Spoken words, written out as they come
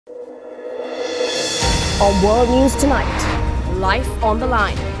On World News Tonight. Life on the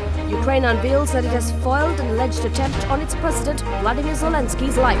line. Ukraine unveils that it has foiled an alleged attempt on its president, Vladimir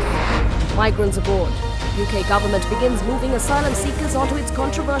Zelensky's life. Migrants aboard. UK government begins moving asylum seekers onto its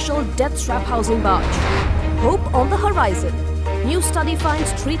controversial death trap housing barge. Hope on the horizon. New study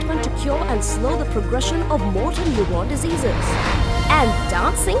finds treatment to cure and slow the progression of mortal newborn diseases. And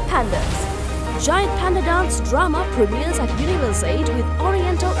dancing pandas. Giant panda dance drama premieres at Universaid with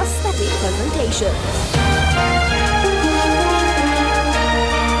Oriental aesthetic presentations.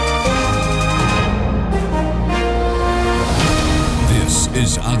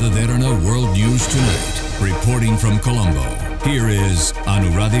 This is Derana World News Tonight. Reporting from Colombo, here is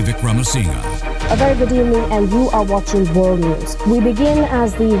Anuradhi Vikramasinghe. A very good evening, and you are watching World News. We begin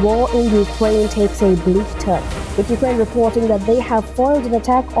as the war in Ukraine takes a bleak turn, with Ukraine reporting that they have foiled an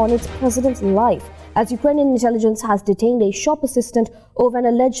attack on its president's life, as Ukrainian intelligence has detained a shop assistant over an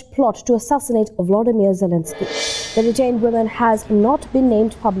alleged plot to assassinate Volodymyr Zelensky. The detained woman has not been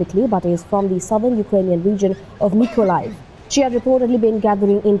named publicly, but is from the southern Ukrainian region of Mykolaiv. She had reportedly been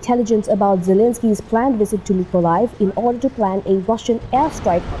gathering intelligence about Zelensky's planned visit to Mykolaiv in order to plan a Russian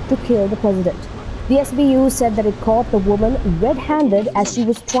airstrike to kill the president. The SBU said that it caught the woman red-handed as she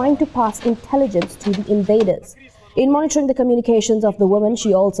was trying to pass intelligence to the invaders. In monitoring the communications of the woman,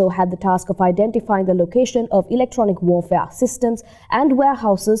 she also had the task of identifying the location of electronic warfare systems and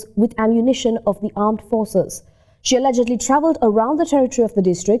warehouses with ammunition of the armed forces. She allegedly traveled around the territory of the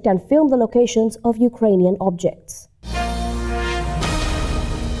district and filmed the locations of Ukrainian objects.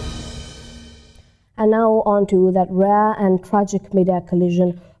 And now on to that rare and tragic mid-air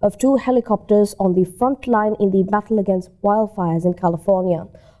collision of two helicopters on the front line in the battle against wildfires in California.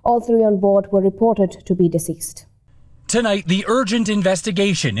 All three on board were reported to be deceased. Tonight, the urgent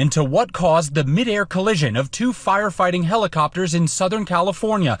investigation into what caused the mid-air collision of two firefighting helicopters in Southern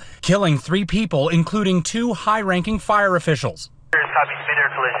California, killing 3 people, including 2 high-ranking fire officials. There's having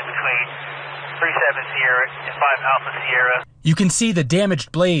mid-air collision between 37 Sierra and 5 Alpha Sierra. You can see the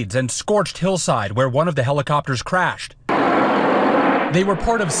damaged blades and scorched hillside where one of the helicopters crashed. They were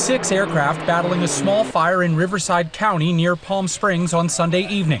part of 6 aircraft battling a small fire in Riverside County near Palm Springs on Sunday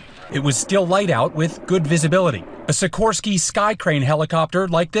evening. It was still light out with good visibility. A Sikorsky Skycrane helicopter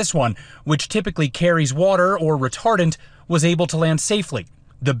like this one, which typically carries water or retardant, was able to land safely.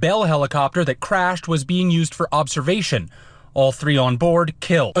 The Bell helicopter that crashed was being used for observation. All 3 on board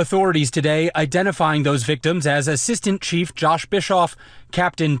killed. Authorities today identifying those victims as Assistant Chief Josh Bischoff,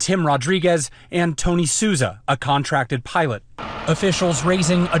 Captain Tim Rodriguez, and Tony Souza, a contracted pilot. Officials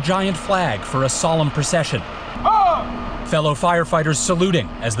raising a giant flag for a solemn procession. Fellow firefighters saluting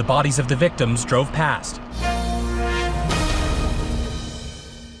as the bodies of the victims drove past.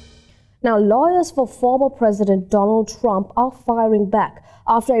 Now, lawyers for former President Donald Trump are firing back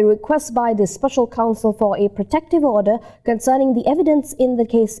after a request by the special counsel for a protective order concerning the evidence in the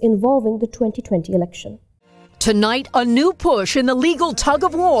case involving the 2020 election. Tonight, a new push in the legal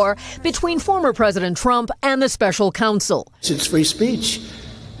tug-of-war between former President Trump and the special counsel. It's free speech.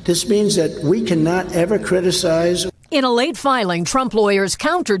 This means that we cannot ever criticize. In a late filing, Trump lawyers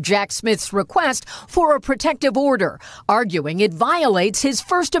countered Jack Smith's request for a protective order, arguing it violates his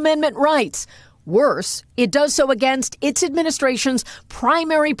First Amendment rights. Worse, it does so against its administration's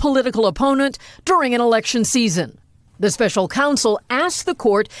primary political opponent during an election season. The special counsel asked the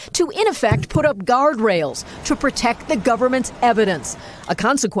court to, in effect, put up guardrails to protect the government's evidence, a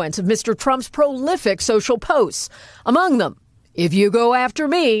consequence of Mr. Trump's prolific social posts. Among them, "If you go after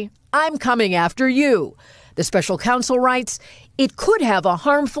me, I'm coming after you." The special counsel writes, it could have a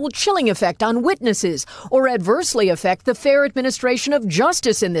harmful chilling effect on witnesses or adversely affect the fair administration of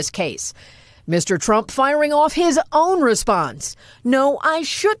justice in this case. Mr. Trump firing off his own response. "No, I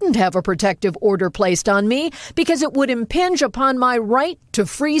shouldn't have a protective order placed on me because it would impinge upon my right to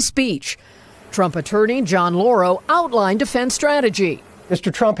free speech." Trump attorney John Lauro outlined defense strategy.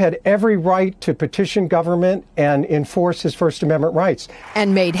 Mr. Trump had every right to petition government and enforce his First Amendment rights.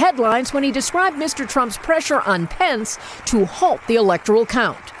 And made headlines when he described Mr. Trump's pressure on Pence to halt the electoral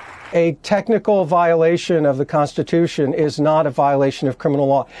count. A technical violation of the Constitution is not a violation of criminal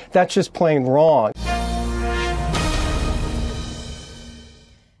law. That's just plain wrong.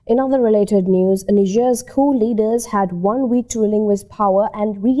 In other related news, Niger's coup leaders had 1 week to relinquish power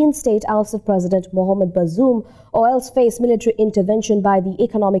and reinstate ousted President Mohamed Bazoum, or else face military intervention by the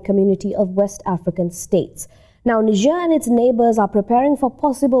Economic Community of West African States. Now, Niger and its neighbors are preparing for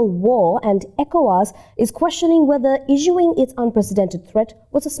possible war, and ECOWAS is questioning whether issuing its unprecedented threat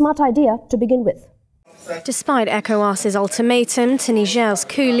was a smart idea to begin with. Despite ECOWAS's ultimatum to Niger's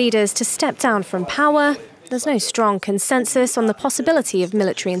coup leaders to step down from power, there's no strong consensus on the possibility of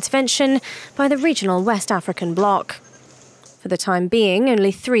military intervention by the regional West African bloc. For the time being,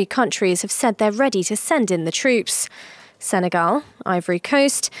 only 3 countries have said they're ready to send in the troops: Senegal, Ivory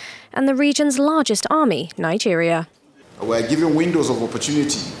Coast, and the region's largest army, Nigeria. We're giving windows of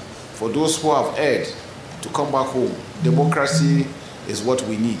opportunity for those who have erred to come back home. Democracy is what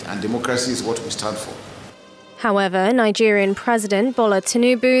we need, and democracy is what we stand for. However, Nigerian President Bola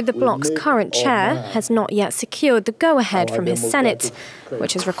Tinubu, the bloc's current chair, has not yet secured the go-ahead from his Senate,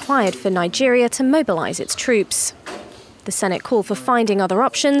 which is required for Nigeria to mobilise its troops. The Senate called for finding other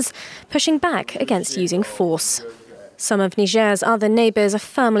options, pushing back against using force. Some of Niger's other neighbours are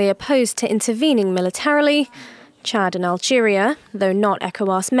firmly opposed to intervening militarily. Chad and Algeria, though not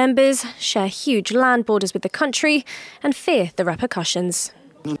ECOWAS members, share huge land borders with the country and fear the repercussions.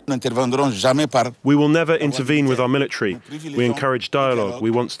 We will never intervene with our military. We encourage dialogue. We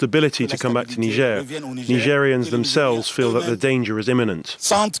want stability to come back to Niger. Nigerians themselves feel that the danger is imminent.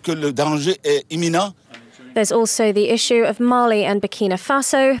 There's also the issue of Mali and Burkina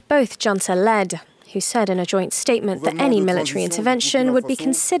Faso, both junta-led, who said in a joint statement that any military intervention would be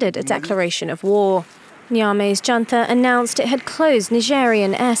considered a declaration of war. Niamey's junta announced it had closed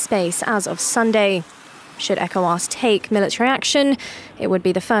Nigerian airspace as of Sunday. Should ECOWAS take military action, it would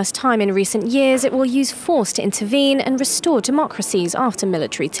be the first time in recent years it will use force to intervene and restore democracies after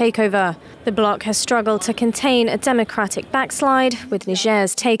military takeover. The bloc has struggled to contain a democratic backslide, with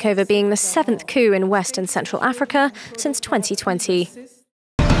Niger's takeover being the 7th coup in West and Central Africa since 2020.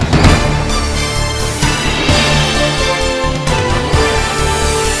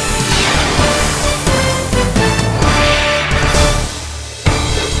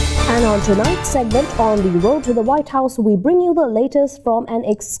 And on tonight's segment on the road to the White House, we bring you the latest from an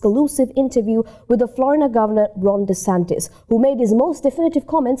exclusive interview with the Florida Governor Ron DeSantis, who made his most definitive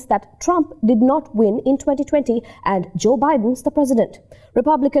comments that Trump did not win in 2020 and Joe Biden's the president.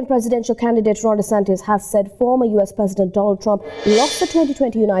 Republican presidential candidate Ron DeSantis has said former U.S. President Donald Trump lost the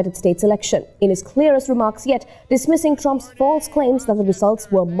 2020 United States election, in his clearest remarks yet, dismissing Trump's false claims that the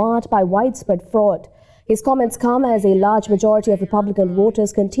results were marred by widespread fraud. His comments come as a large majority of Republican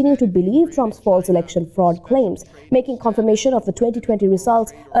voters continue to believe Trump's false election fraud claims, making confirmation of the 2020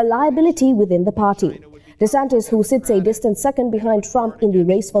 results a liability within the party. DeSantis, who sits a distant second behind Trump in the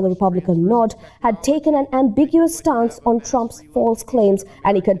race for the Republican nod, had taken an ambiguous stance on Trump's false claims,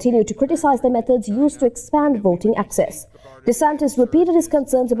 and he continued to criticize the methods used to expand voting access. DeSantis repeated his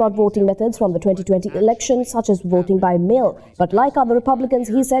concerns about voting methods from the 2020 election, such as voting by mail. But like other Republicans,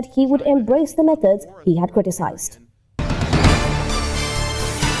 he said he would embrace the methods he had criticized.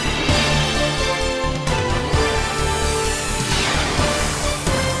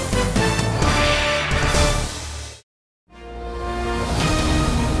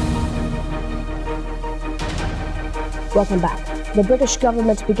 Welcome back. The British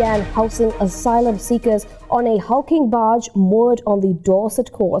government began housing asylum seekers on a hulking barge moored on the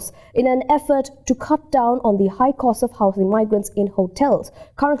Dorset coast in an effort to cut down on the high cost of housing migrants in hotels,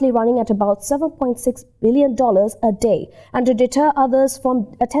 currently running at about $7.6 billion a day, and to deter others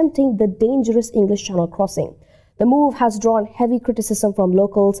from attempting the dangerous English Channel crossing. The move has drawn heavy criticism from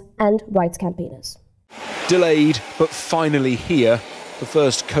locals and rights campaigners. Delayed, but finally here. The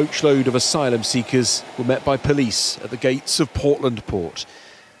first coachload of asylum seekers were met by police at the gates of Portland Port.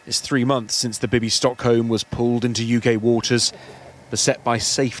 It's 3 months since the Bibby Stockholm was pulled into UK waters. Beset by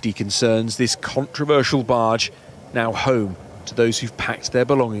safety concerns, this controversial barge now home to those who've packed their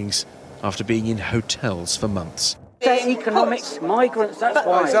belongings after being in hotels for months. They're economics migrants, that's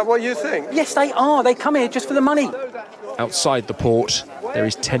why. Is that what you think? Yes, they are. They come here just for the money. Outside the port, there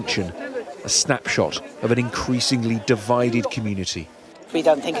is tension, a snapshot of an increasingly divided community. We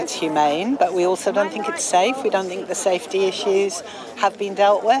don't think it's humane, but we also don't think it's safe. We don't think the safety issues have been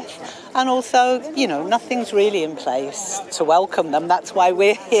dealt with. And also, you know, nothing's really in place to welcome them. That's why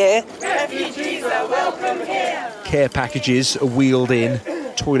we're here. Refugees are welcome here. Care packages are wheeled in,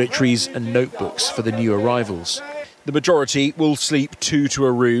 toiletries and notebooks for the new arrivals. The majority will sleep 2 to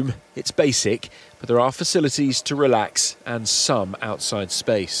a room. It's basic, but there are facilities to relax and some outside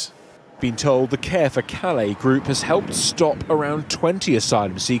space. Been told the Care for Calais group has helped stop around 20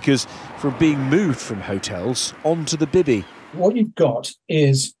 asylum seekers from being moved from hotels onto the Bibby. What you've got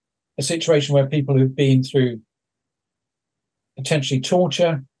is a situation where people who've been through potentially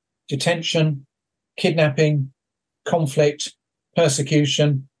torture, detention, kidnapping, conflict,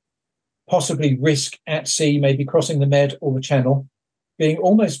 persecution, possibly risk at sea, maybe crossing the Med or the Channel, being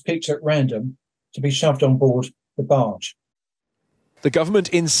almost picked at random to be shoved on board the barge. The government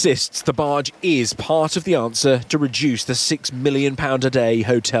insists the barge is part of the answer to reduce the £6 million a day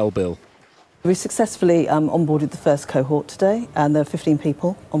hotel bill. We successfully onboarded the first cohort today, and there are 15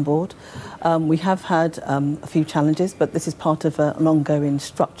 people on board. We have had a few challenges, but this is part of an ongoing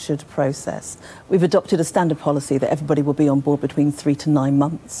structured process. We've adopted a standard policy that everybody will be on board between 3 to 9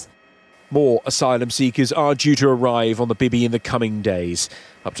 months. More asylum seekers are due to arrive on the Bibi in the coming days,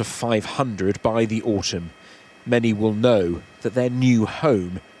 up to 500 by the autumn. Many will know that their new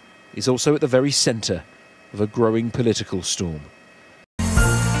home is also at the very centre of a growing political storm.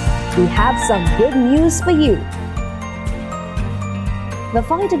 We have some good news for you. The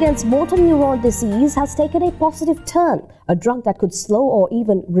fight against motor neuron disease has taken a positive turn. A drug that could slow or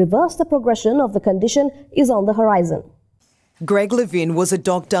even reverse the progression of the condition is on the horizon. Greg Levin was a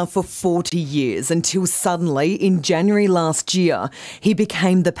doctor for 40 years until suddenly, in January last year, he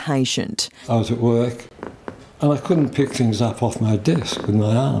became the patient. I was at work and I couldn't pick things up off my desk with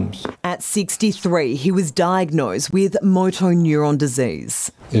my arms. At 63, he was diagnosed with motor neuron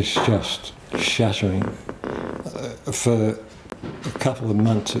disease. It's just shattering. For a couple of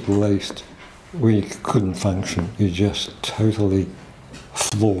months at least, we couldn't function. You're just totally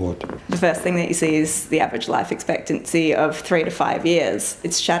flawed. The first thing that you see is the average life expectancy of 3 to 5 years.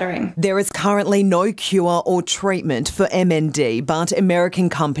 It's shattering. There is currently no cure or treatment for MND, but American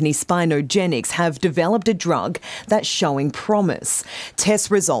company Spinogenics have developed a drug that's showing promise.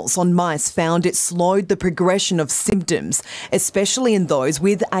 Test results on mice found it slowed the progression of symptoms, especially in those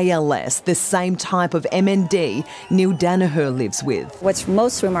with ALS, the same type of MND Neil Danaher lives with. What's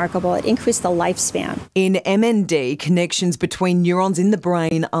most remarkable, it increased the lifespan. In MND, connections between neurons in the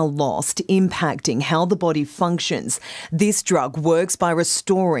brain are lost, impacting how the body functions. This drug works by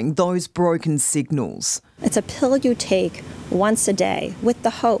restoring those broken signals. It's a pill you take once a day with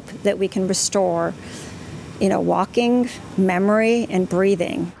the hope that we can restore, walking, memory, and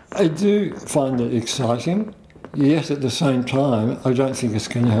breathing. I do find it exciting, yet at the same time, I don't think it's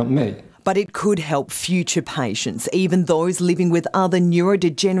going to help me. But it could help future patients, even those living with other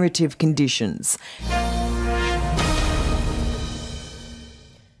neurodegenerative conditions.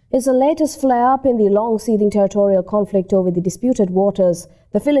 Is the latest flare-up in the long-seething territorial conflict over the disputed waters.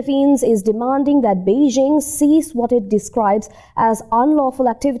 The Philippines is demanding that Beijing cease what it describes as unlawful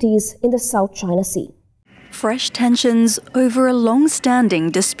activities in the South China Sea. Fresh tensions over a long-standing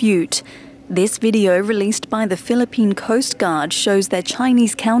dispute. This video released by the Philippine Coast Guard shows their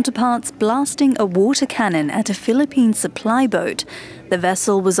Chinese counterparts blasting a water cannon at a Philippine supply boat. The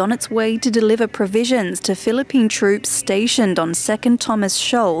vessel was on its way to deliver provisions to Philippine troops stationed on Second Thomas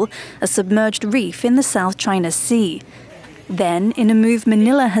Shoal, a submerged reef in the South China Sea. Then, in a move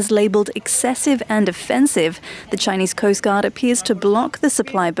Manila has labelled excessive and offensive, the Chinese Coast Guard appears to block the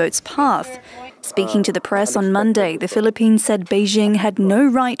supply boat's path. Speaking to the press on Monday, the Philippines said Beijing had no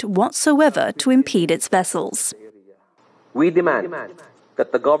right whatsoever to impede its vessels. We demand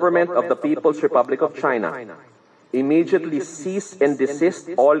that the government of the People's Republic of China immediately cease and desist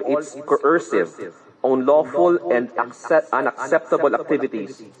all its coercive, unlawful and unacceptable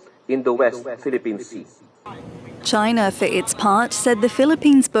activities in the West Philippine Sea. China, for its part, said the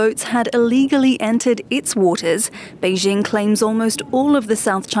Philippines' boats had illegally entered its waters. Beijing claims almost all of the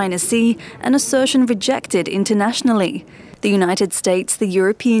South China Sea, an assertion rejected internationally. The United States, the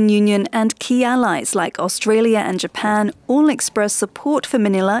European Union and key allies like Australia and Japan all expressed support for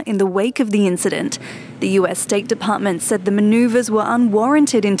Manila in the wake of the incident. The US State Department said the maneuvers were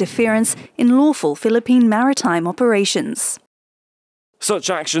unwarranted interference in lawful Philippine maritime operations.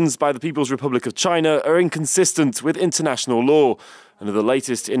 Such actions by the People's Republic of China are inconsistent with international law and are the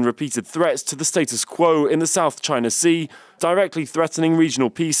latest in repeated threats to the status quo in the South China Sea, directly threatening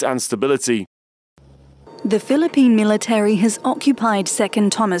regional peace and stability. The Philippine military has occupied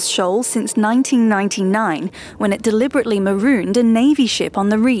Second Thomas Shoal since 1999, when it deliberately marooned a Navy ship on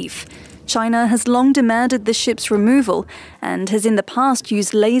the reef. China has long demanded the ship's removal and has in the past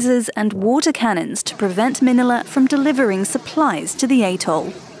used lasers and water cannons to prevent Manila from delivering supplies to the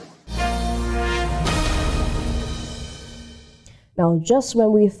atoll. Now, just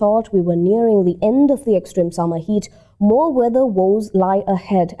when we thought we were nearing the end of the extreme summer heat, more weather woes lie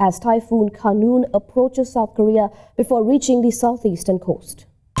ahead as Typhoon Khanun approaches South Korea before reaching the southeastern coast.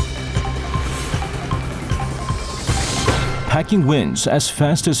 Packing winds as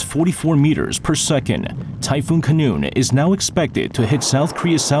fast as 44 meters per second, Typhoon Khanun is now expected to hit South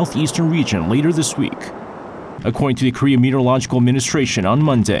Korea's southeastern region later this week. According to the Korea Meteorological Administration on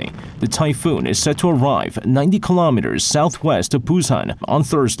Monday, the typhoon is set to arrive 90 kilometers southwest of Busan on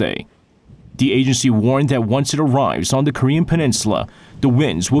Thursday. The agency warned that once it arrives on the Korean peninsula, the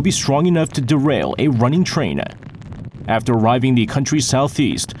winds will be strong enough to derail a running train. After arriving the country's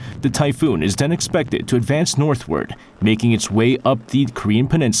southeast, the typhoon is then expected to advance northward, making its way up the Korean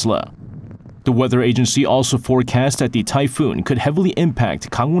peninsula. The weather agency also forecast that the typhoon could heavily impact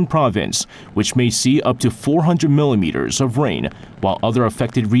Gangwon province, which may see up to 400 millimeters of rain, while other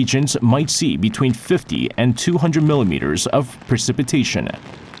affected regions might see between 50 and 200 millimeters of precipitation.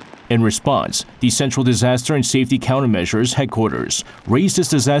 In response, the Central Disaster and Safety Countermeasures Headquarters raised its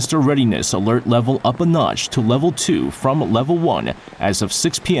disaster readiness alert level up a notch to level 2 from level 1 as of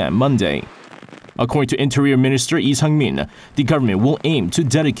 6 p.m. Monday. According to Interior Minister Lee Sang-min, the government will aim to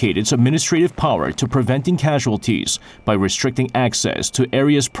dedicate its administrative power to preventing casualties by restricting access to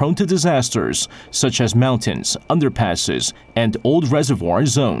areas prone to disasters, such as mountains, underpasses, and old reservoir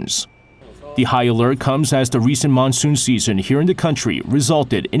zones. The high alert comes as the recent monsoon season here in the country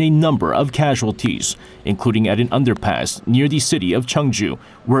resulted in a number of casualties, including at an underpass near the city of Cheongju,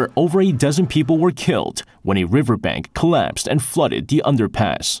 where over a dozen people were killed when a riverbank collapsed and flooded the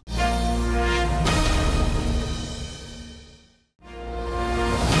underpass.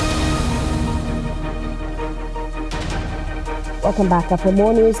 Welcome back. After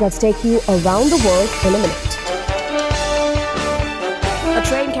more news, let's take you around the world in a minute. A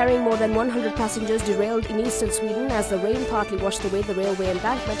train carrying more than 100 passengers derailed in eastern Sweden as the rain partly washed away the railway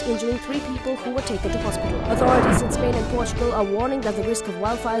embankment, injuring 3 people who were taken to hospital. Authorities in Spain and Portugal are warning that the risk of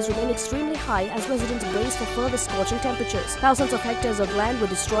wildfires remain extremely high as residents brace for further scorching temperatures. Thousands of hectares of land were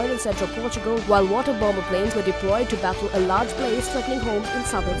destroyed in central Portugal, while water bomber planes were deployed to battle a large blaze threatening homes in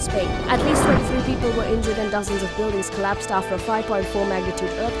southern Spain. At least 23 people were injured and dozens of buildings collapsed after a 5.4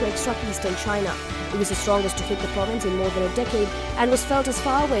 magnitude earthquake struck eastern China. It was the strongest to hit the province in more than a decade and was felt as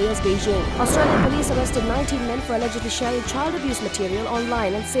far away as Beijing. Australian police arrested 19 men for allegedly sharing child abuse material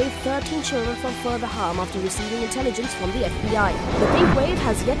online and saved 13 children from further harm after receiving intelligence from the FBI. The pink wave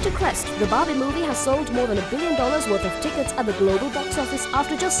has yet to crest. The Barbie movie has sold more than $1 billion worth of tickets at the global box office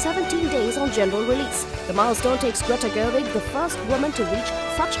after just 17 days on general release. The milestone takes Greta Gerwig, the first woman to reach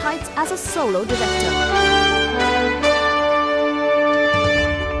such heights as a solo director.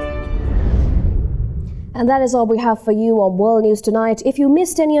 And that is all we have for you on World News Tonight. If you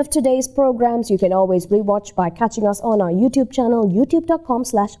missed any of today's programs, you can always rewatch by catching us on our YouTube channel,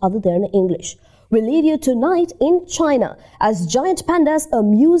 youtube.com/OtherThanEnglish. We leave you tonight in China as giant pandas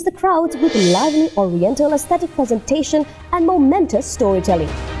amuse the crowds with lively oriental aesthetic presentation and momentous storytelling.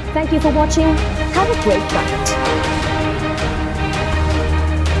 Thank you for watching. Have a great night.